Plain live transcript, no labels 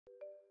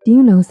Do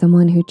you know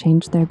someone who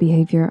changed their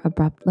behavior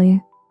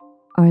abruptly?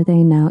 Are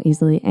they now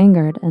easily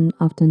angered and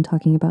often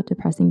talking about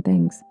depressing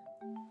things?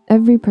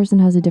 Every person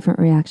has a different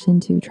reaction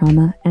to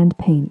trauma and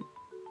pain.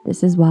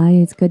 This is why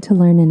it's good to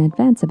learn in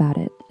advance about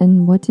it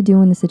and what to do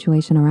when the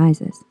situation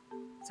arises.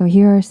 So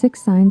here are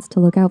 6 signs to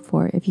look out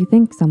for if you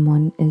think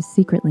someone is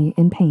secretly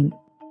in pain.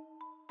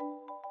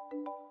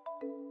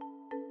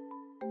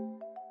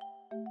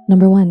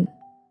 Number 1,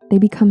 they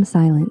become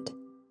silent.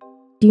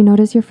 Do you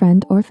notice your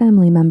friend or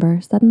family member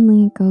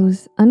suddenly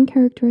goes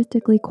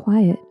uncharacteristically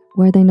quiet,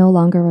 where they no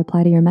longer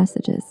reply to your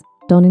messages,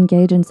 don't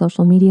engage in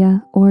social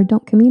media, or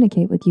don't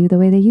communicate with you the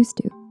way they used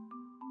to?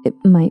 It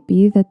might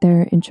be that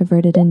they're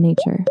introverted in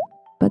nature,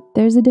 but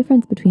there's a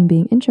difference between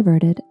being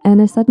introverted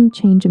and a sudden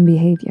change in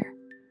behavior.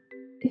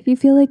 If you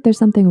feel like there's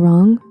something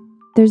wrong,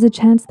 there's a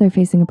chance they're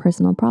facing a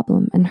personal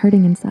problem and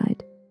hurting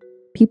inside.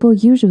 People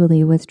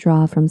usually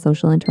withdraw from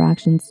social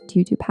interactions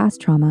due to past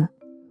trauma,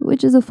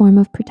 which is a form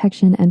of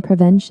protection and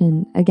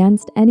prevention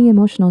against any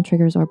emotional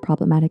triggers or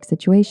problematic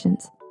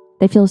situations.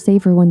 They feel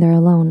safer when they're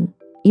alone,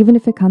 even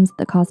if it comes at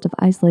the cost of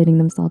isolating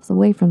themselves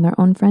away from their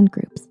own friend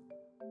groups.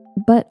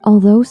 But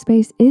although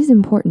space is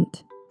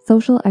important,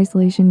 social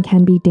isolation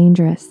can be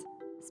dangerous.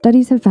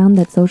 Studies have found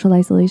that social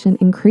isolation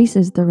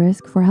increases the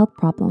risk for health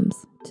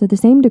problems to the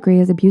same degree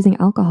as abusing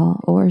alcohol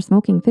or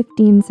smoking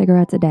 15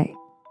 cigarettes a day.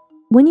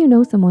 When you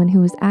know someone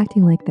who is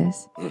acting like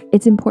this,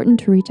 it's important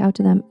to reach out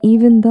to them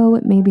even though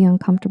it may be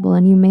uncomfortable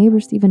and you may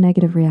receive a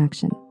negative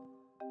reaction.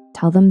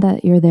 Tell them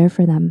that you're there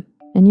for them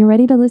and you're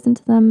ready to listen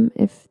to them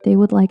if they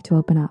would like to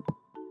open up.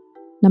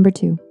 Number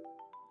 2,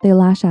 they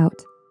lash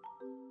out.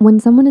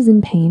 When someone is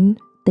in pain,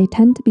 they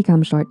tend to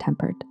become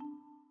short-tempered.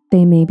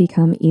 They may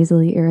become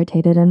easily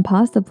irritated and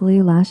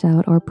possibly lash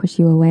out or push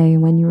you away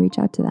when you reach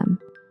out to them.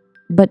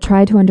 But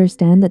try to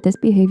understand that this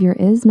behavior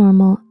is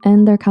normal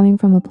and they're coming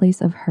from a place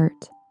of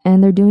hurt.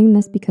 And they're doing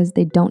this because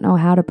they don't know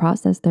how to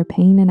process their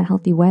pain in a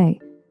healthy way.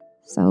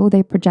 So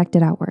they project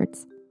it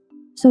outwards.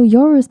 So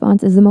your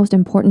response is the most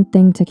important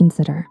thing to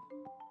consider.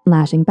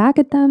 Lashing back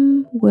at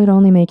them would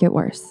only make it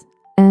worse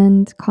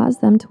and cause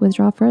them to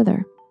withdraw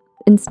further.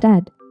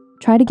 Instead,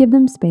 try to give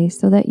them space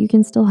so that you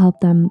can still help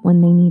them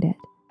when they need it.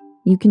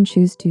 You can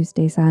choose to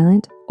stay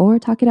silent or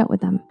talk it out with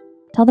them.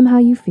 Tell them how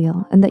you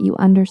feel and that you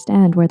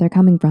understand where they're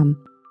coming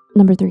from.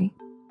 Number 3,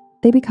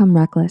 they become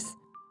reckless.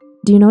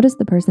 Do you notice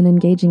the person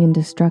engaging in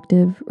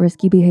destructive,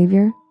 risky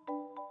behavior?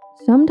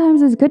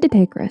 Sometimes it's good to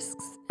take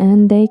risks,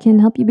 and they can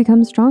help you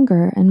become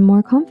stronger and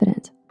more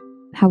confident.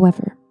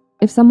 However,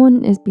 if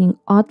someone is being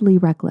oddly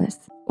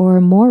reckless or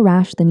more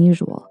rash than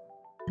usual,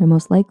 they're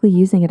most likely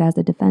using it as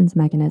a defense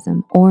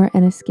mechanism or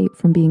an escape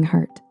from being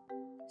hurt.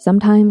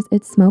 Sometimes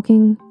it's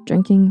smoking,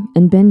 drinking,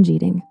 and binge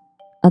eating.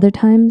 Other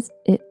times,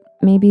 it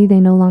may be they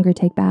no longer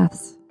take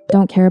baths,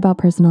 don't care about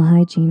personal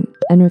hygiene,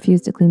 and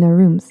refuse to clean their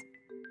rooms.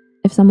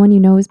 If someone you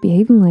know is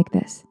behaving like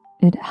this,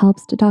 it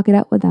helps to talk it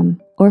out with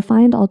them or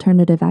find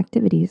alternative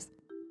activities.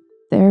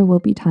 There will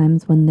be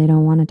times when they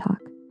don't want to talk.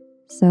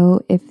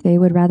 So if they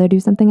would rather do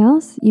something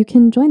else, you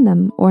can join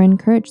them or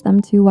encourage them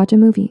to watch a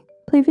movie,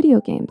 play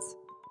video games,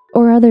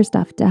 or other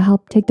stuff to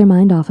help take their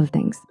mind off of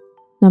things.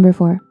 Number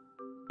 4,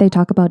 they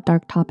talk about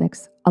dark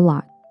topics a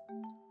lot.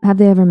 Have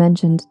they ever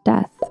mentioned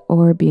death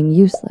or being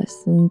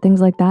useless and things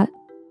like that?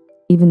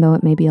 Even though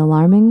it may be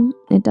alarming,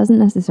 it doesn't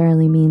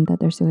necessarily mean that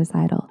they're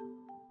suicidal.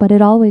 But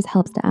it always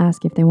helps to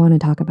ask if they want to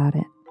talk about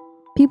it.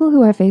 People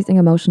who are facing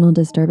emotional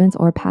disturbance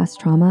or past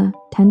trauma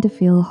tend to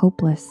feel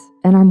hopeless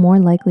and are more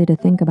likely to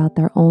think about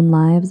their own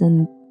lives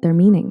and their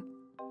meaning.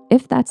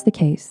 If that's the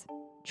case,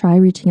 try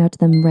reaching out to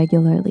them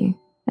regularly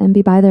and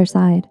be by their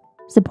side,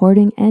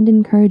 supporting and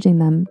encouraging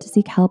them to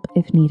seek help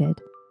if needed.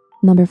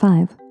 Number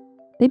 5,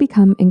 they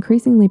become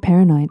increasingly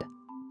paranoid.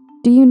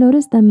 Do you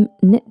notice them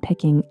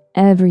nitpicking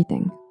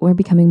everything or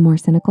becoming more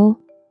cynical?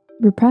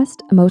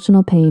 Repressed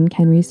emotional pain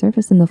can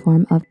resurface in the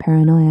form of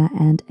paranoia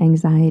and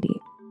anxiety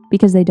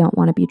because they don't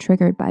want to be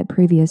triggered by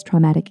previous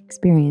traumatic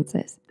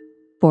experiences.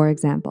 For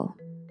example,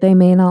 they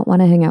may not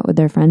want to hang out with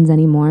their friends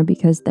anymore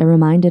because they're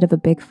reminded of a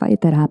big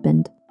fight that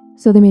happened.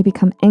 So they may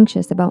become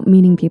anxious about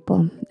meeting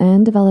people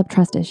and develop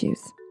trust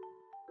issues.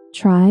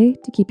 Try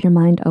to keep your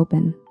mind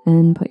open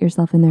and put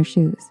yourself in their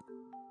shoes.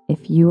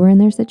 If you were in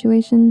their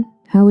situation,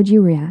 how would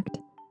you react?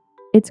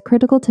 It's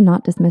critical to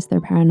not dismiss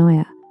their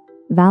paranoia.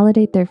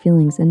 Validate their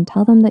feelings and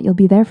tell them that you'll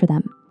be there for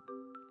them.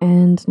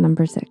 And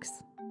number 6,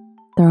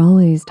 they're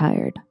always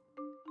tired.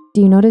 Do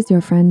you notice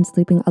your friend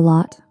sleeping a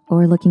lot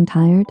or looking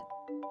tired?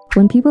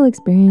 When people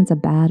experience a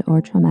bad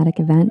or traumatic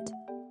event,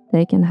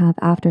 they can have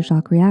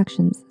aftershock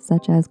reactions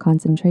such as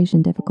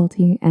concentration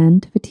difficulty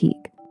and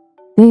fatigue.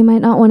 They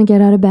might not want to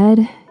get out of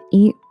bed,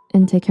 eat,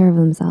 and take care of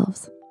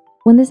themselves.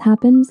 When this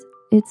happens,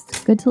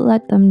 it's good to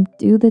let them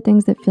do the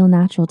things that feel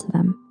natural to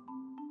them.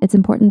 It's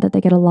important that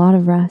they get a lot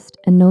of rest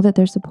and know that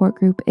their support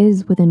group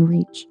is within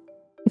reach.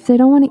 If they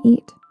don't want to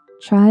eat,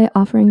 try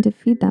offering to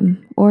feed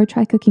them or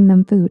try cooking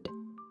them food.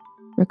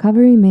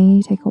 Recovery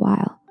may take a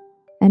while,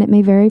 and it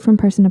may vary from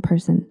person to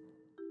person.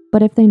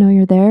 But if they know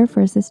you're there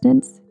for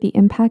assistance, the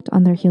impact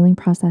on their healing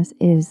process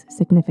is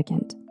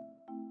significant.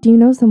 Do you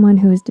know someone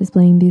who is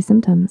displaying these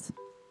symptoms?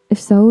 If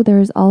so, there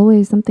is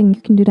always something you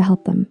can do to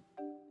help them.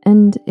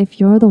 And if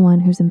you're the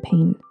one who's in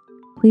pain,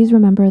 please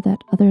remember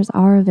that others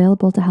are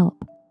available to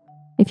help.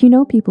 If you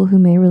know people who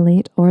may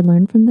relate or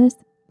learn from this,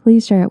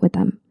 please share it with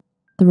them.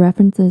 The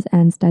references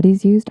and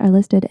studies used are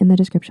listed in the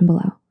description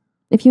below.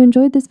 If you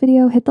enjoyed this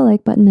video, hit the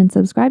like button and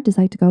subscribe to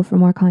Psych2Go for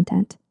more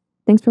content.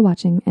 Thanks for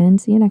watching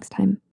and see you next time.